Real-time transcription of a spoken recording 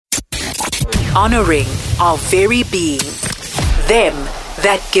honoring our very being, them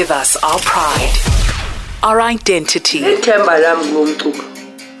that give us our pride, our identity. Ithemba lami kulomculo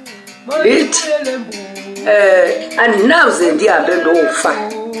lithi andinaze ndihambe ndofa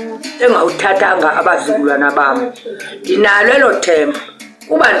engawuthathanga abazukulwana bami. Ndinalo elo themba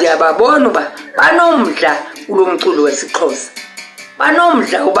kuba ndiyababona uba banomdla kulomculo wesiXhosa,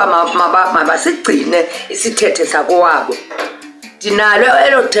 banomdla uba mabasigcine isithethe sakowabo. Ndinalo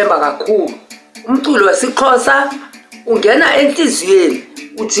elo themba kakhulu. Umculo wesiXhosa ungena enhliziyweni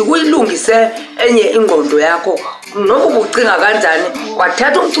uthi kuyilungise enye ingqondo yakho noma ubucinga kanjani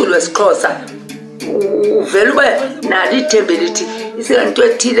wathatha umculo wesiXhosa uvela ube nalo ithemba elithi isento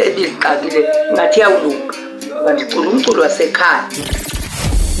ethile ebiliqakile ngathi yawulunga. Ngicula umculo wasekhaya.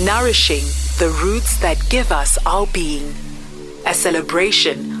 Nourishing the roots that give us our being, a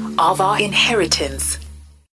celebration of our inheritance.